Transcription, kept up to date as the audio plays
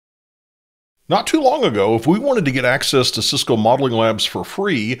Not too long ago, if we wanted to get access to Cisco modeling labs for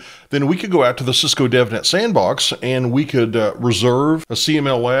free, then we could go out to the Cisco DevNet sandbox and we could reserve a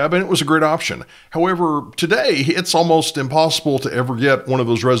CML lab, and it was a great option. However, today it's almost impossible to ever get one of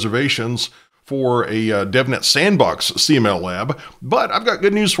those reservations for a DevNet sandbox CML lab, but I've got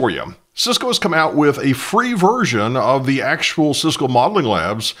good news for you. Cisco has come out with a free version of the actual Cisco modeling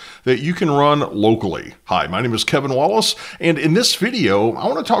labs that you can run locally. Hi, my name is Kevin Wallace, and in this video, I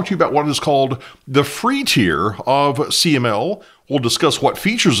want to talk to you about what is called the free tier of CML. We'll discuss what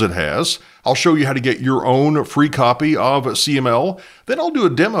features it has. I'll show you how to get your own free copy of CML. Then I'll do a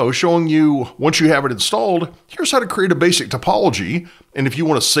demo showing you, once you have it installed, here's how to create a basic topology. And if you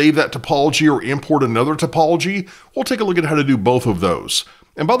want to save that topology or import another topology, we'll take a look at how to do both of those.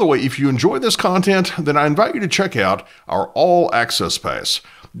 And by the way, if you enjoy this content, then I invite you to check out our All Access Pass.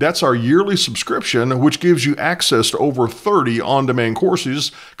 That's our yearly subscription, which gives you access to over 30 on-demand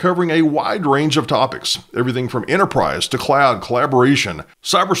courses covering a wide range of topics, everything from enterprise to cloud, collaboration,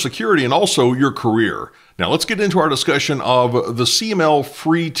 cybersecurity, and also your career. Now let's get into our discussion of the CML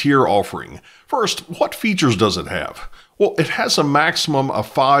free tier offering. First, what features does it have? Well, it has a maximum of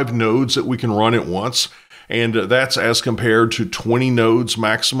 5 nodes that we can run at once. And that's as compared to 20 nodes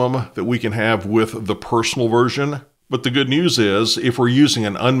maximum that we can have with the personal version. But the good news is, if we're using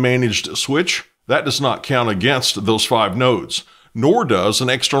an unmanaged switch, that does not count against those 5 nodes, nor does an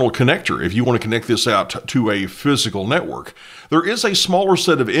external connector if you want to connect this out to a physical network. There is a smaller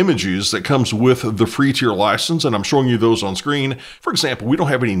set of images that comes with the free tier license, and I'm showing you those on screen. For example, we don't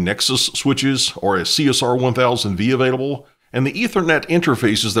have any Nexus switches or a CSR 1000V available. And the Ethernet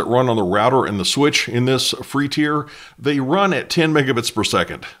interfaces that run on the router and the switch in this free tier, they run at 10 megabits per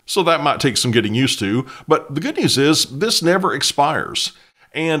second. So that might take some getting used to, but the good news is this never expires.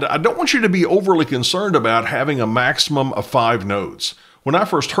 And I don't want you to be overly concerned about having a maximum of 5 nodes. When I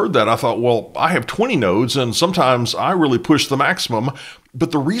first heard that, I thought, well, I have 20 nodes and sometimes I really push the maximum. But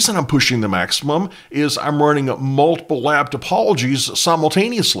the reason I'm pushing the maximum is I'm running multiple lab topologies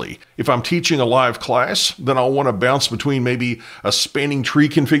simultaneously. If I'm teaching a live class, then I'll want to bounce between maybe a spanning tree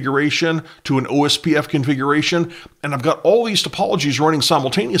configuration to an OSPF configuration. And I've got all these topologies running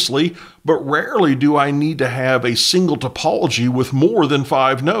simultaneously, but rarely do I need to have a single topology with more than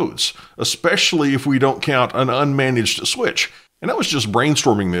 5 nodes, especially if we don't count an unmanaged switch. And I was just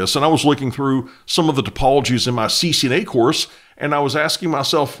brainstorming this, and I was looking through some of the topologies in my CCNA course, and I was asking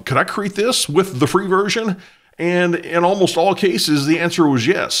myself, could I create this with the free version? And in almost all cases, the answer was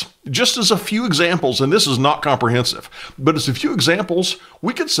yes. Just as a few examples, and this is not comprehensive, but as a few examples,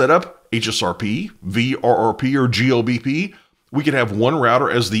 we could set up HSRP, VRRP, or GLBP. We could have one router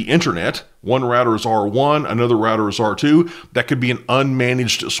as the internet. One router is R1, another router is R2. That could be an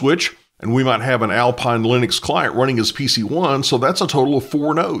unmanaged switch. And we might have an Alpine Linux client running as PC1, so that's a total of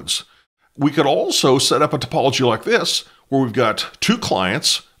 4 nodes. We could also set up a topology like this, where we've got 2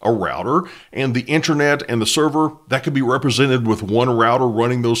 clients, a router, and the internet and the server. That could be represented with one router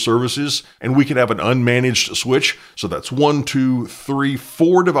running those services, and we could have an unmanaged switch. So that's 1, 2, 3,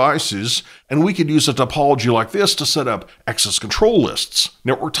 4 devices, and we could use a topology like this to set up access control lists,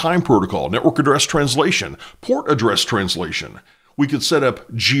 network time protocol, network address translation, port address translation. We could set up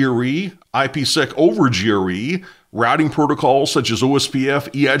GRE, IPsec over GRE, routing protocols such as OSPF,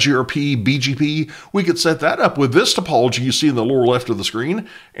 EIGRP, BGP. We could set that up with this topology you see in the lower left of the screen.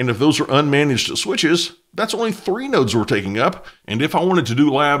 And if those are unmanaged switches, that's only 3 nodes we're taking up. And if I wanted to do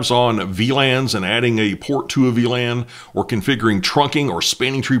labs on VLANs and adding a port to a VLAN, or configuring trunking or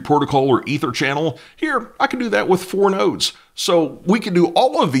spanning tree protocol or ether channel, here, I can do that with 4 nodes. So we can do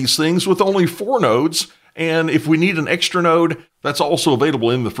all of these things with only 4 nodes. And if we need an extra node, that's also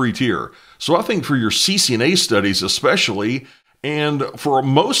available in the free tier. So I think for your CCNA studies especially, and for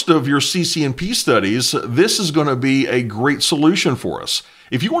most of your CCNP studies, this is going to be a great solution for us.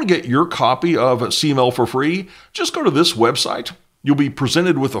 If you want to get your copy of CML for free, just go to this website. You'll be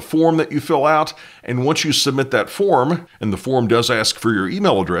presented with a form that you fill out, and once you submit that form, and the form does ask for your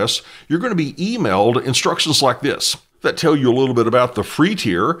email address, you're going to be emailed instructions like this that tell you a little bit about the free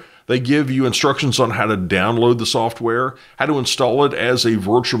tier. They give you instructions on how to download the software, how to install it as a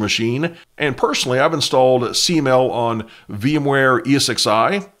virtual machine. And personally, I've installed CML on VMware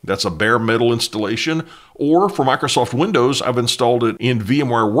ESXi. That's a bare metal installation. Or for Microsoft Windows, I've installed it in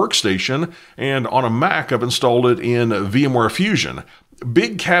VMware Workstation. And on a Mac, I've installed it in VMware Fusion.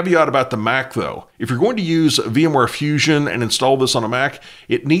 Big caveat about the Mac though. If you're going to use VMware Fusion and install this on a Mac,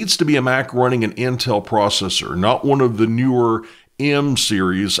 it needs to be a Mac running an Intel processor, not one of the newer M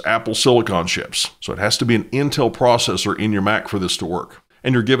series Apple Silicon chips. So it has to be an Intel processor in your Mac for this to work.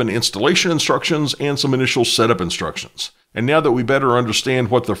 and you're given installation instructions and some initial setup instructions. And now that we better understand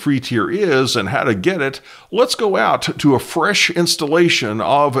what the free tier is and how to get it, let's go out to a fresh installation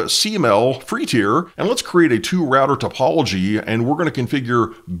of CML free tier, and let's create a 2-router topology, and we're going to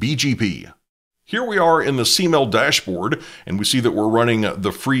configure BGP. Here we are in the CML dashboard, and we see that we're running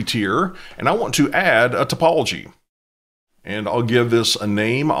the free tier, and I want to add a topology. And I'll give this a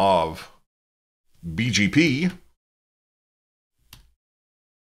name of BGP.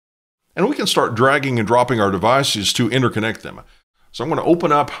 And we can start dragging and dropping our devices to interconnect them. So I'm going to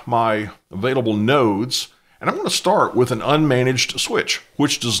open up my available nodes, and I'm going to start with an unmanaged switch,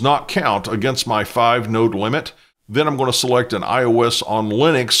 which does not count against my 5-node limit. Then I'm going to select an iOS on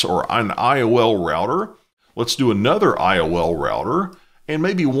Linux or an IOL router. Let's do another IOL router, and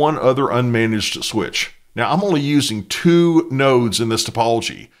maybe one other unmanaged switch. Now I'm only using 2 nodes in this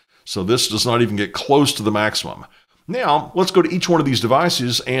topology, so this does not even get close to the maximum. Now, let's go to each one of these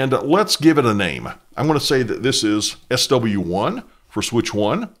devices and let's give it a name. I'm going to say that this is SW1 for switch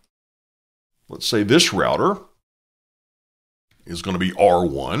 1. Let's say this router is going to be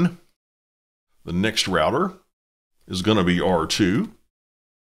R1. The next router is going to be R2.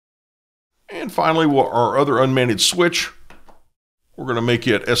 And finally, our other unmanaged switch, we're going to make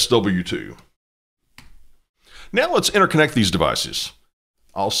it SW2. Now let's interconnect these devices.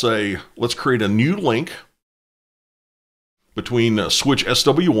 I'll say, let's create a new link between switch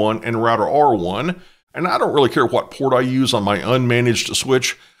SW1 and router R1, and I don't really care what port I use on my unmanaged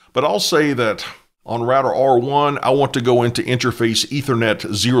switch, but I'll say that on router R1, I want to go into interface Ethernet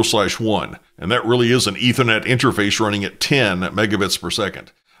 0/1, and that really is an Ethernet interface running at 10 megabits per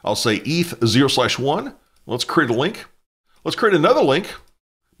second. I'll say ETH 0/1, let's create a link. Let's create another link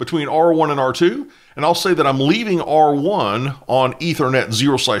between R1 and R2, and I'll say that I'm leaving R1 on Ethernet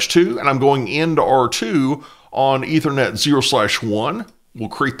 0/2, and I'm going into R2 on Ethernet 0/1. We'll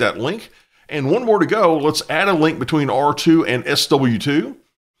create that link. And one more to go. Let's add a link between R2 and SW2.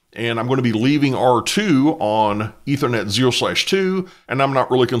 And I'm going to be leaving R2 on Ethernet 0/2. And I'm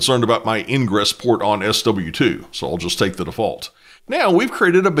not really concerned about my ingress port on SW2. So I'll just take the default. Now we've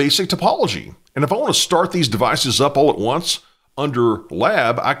created a basic topology. And if I want to start these devices up all at once, under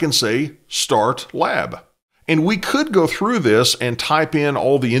lab, I can say start lab. And we could go through this and type in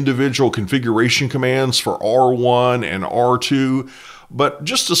all the individual configuration commands for R1 and R2, but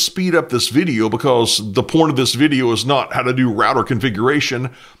just to speed up this video, because the point of this video is not how to do router configuration,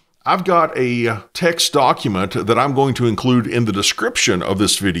 I've got a text document that I'm going to include in the description of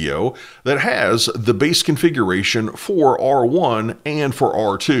this video that has the base configuration for R1 and for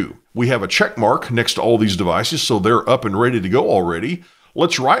R2. We have a check mark next to all these devices, so they're up and ready to go already.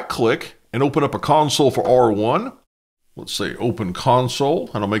 Let's right-click and open up a console for R1. Let's say open console,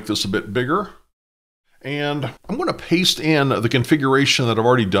 and I'll make this a bit bigger. And I'm going to paste in the configuration that I've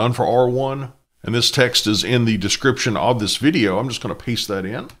already done for R1. And this text is in the description of this video. I'm just going to paste that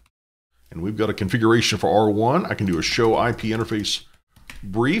in. And we've got a configuration for R1. I can do a show IP interface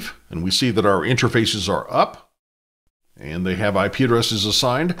brief, and we see that our interfaces are up and they have IP addresses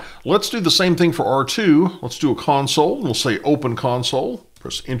assigned. Let's do the same thing for R2. Let's do a console, and we'll say open console.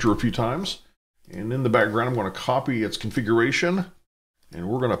 Press enter a few times. And in the background, I'm going to copy its configuration, and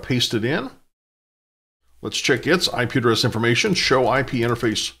we're going to paste it in. Let's check its IP address information, show IP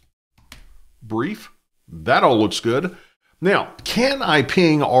interface brief. That all looks good. Now, can I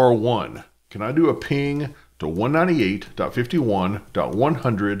ping R1? Can I do a ping to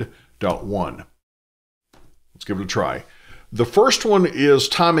 198.51.100.1? Let's give it a try. The first one is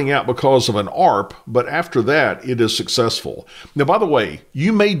timing out because of an ARP, but after that, it is successful. Now, by the way,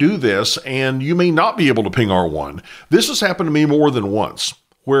 you may do this and you may not be able to ping R1. This has happened to me more than once,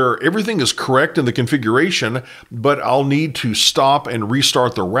 where everything is correct in the configuration, but I'll need to stop and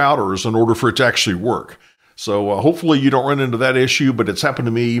restart the routers in order for it to actually work. So hopefully you don't run into that issue, but it's happened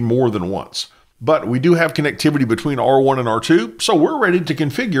to me more than once. But we do have connectivity between R1 and R2, so we're ready to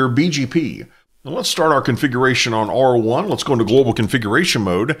configure BGP. Now let's start our configuration on R1. Let's go into global configuration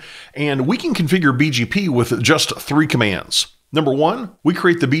mode, and we can configure BGP with just 3 commands. Number 1, we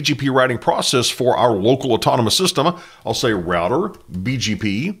create the BGP routing process for our local autonomous system. I'll say router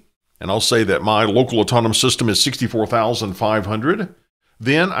BGP, and I'll say that my local autonomous system is 64,500.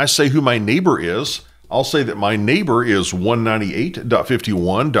 Then I say who my neighbor is. I'll say that my neighbor is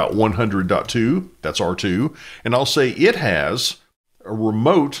 198.51.100.2. That's R2. And I'll say it has a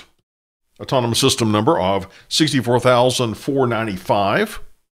remote autonomous system number of 64,495.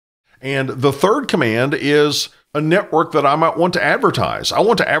 And the third command is a network that I might want to advertise. I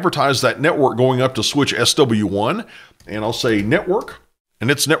want to advertise that network going up to switch SW1, and I'll say network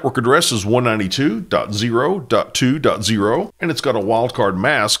and its network address is 192.0.2.0, and it's got a wildcard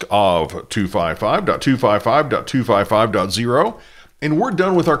mask of 255.255.255.0, and we're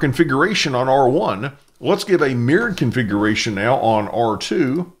done with our configuration on R1. Let's give a mirrored configuration now on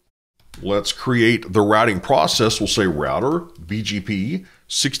R2. Let's create the routing process. We'll say router BGP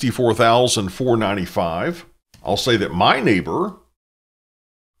 64,495. I'll say that my neighbor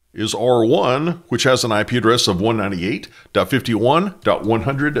is R1, which has an IP address of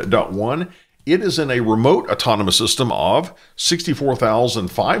 198.51.100.1. It is in a remote autonomous system of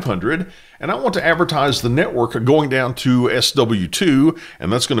 64,500, and I want to advertise the network going down to SW2,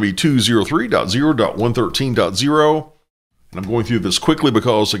 and that's going to be 203.0.113.0. And I'm going through this quickly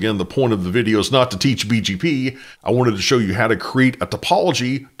because, again, the point of the video is not to teach BGP. I wanted to show you how to create a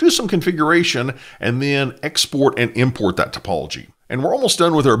topology, do some configuration, and then export and import that topology. And we're almost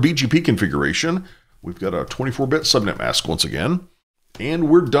done with our BGP configuration. We've got a 24-bit subnet mask once again. And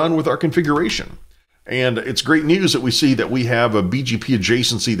we're done with our configuration. And it's great news that we see that we have a BGP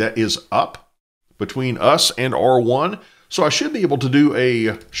adjacency that is up between us and R1. So I should be able to do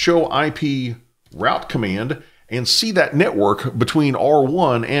a show IP route command and see that network between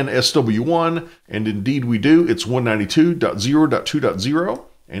R1 and SW1. And indeed we do. It's 192.0.2.0,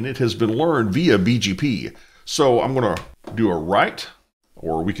 and it has been learned via BGP. So I'm going to do a write,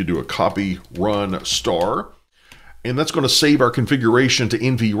 or we could do a copy run star. And that's going to save our configuration to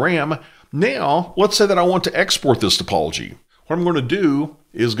NVRAM. Now, let's say that I want to export this topology. What I'm going to do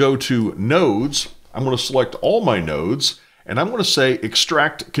is go to nodes. I'm going to select all my nodes, and I'm going to say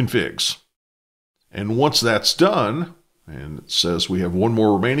extract configs. And once that's done, and it says we have one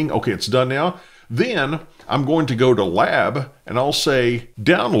more remaining. Okay, it's done now. Then I'm going to go to lab, and I'll say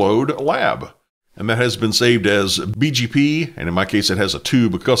download lab. And that has been saved as BGP, and in my case it has a 2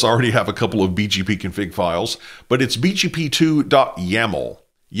 because I already have a couple of BGP config files, but it's bgp2.yaml.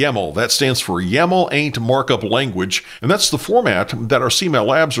 YAML, that stands for YAML Ain't Markup Language, and that's the format that our CML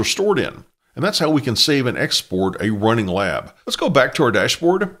labs are stored in. And that's how we can save and export a running lab. Let's go back to our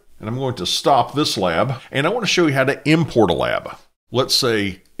dashboard, and I'm going to stop this lab, and I want to show you how to import a lab. Let's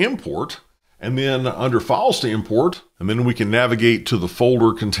say import, and then under files to import, and then we can navigate to the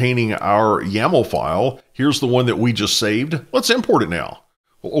folder containing our YAML file. Here's the one that we just saved. Let's import it now.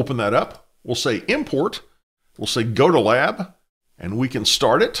 We'll open that up. We'll say import. We'll say go to lab, and we can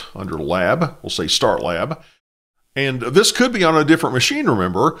start it under lab. We'll say start lab. And this could be on a different machine,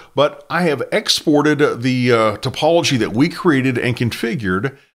 remember, but I have exported the topology that we created and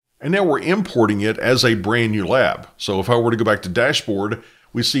configured, and now we're importing it as a brand new lab. So if I were to go back to dashboard,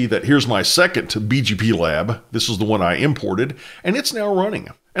 we see that here's my second BGP lab. This is the one I imported, and it's now running.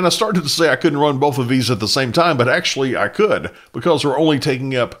 And I started to say I couldn't run both of these at the same time, but actually I could, because we're only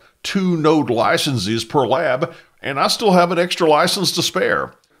taking up 2 node licenses per lab, and I still have an extra license to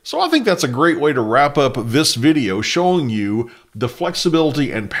spare. So I think that's a great way to wrap up this video, showing you the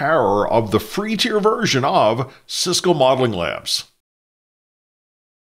flexibility and power of the free tier version of Cisco Modeling Labs.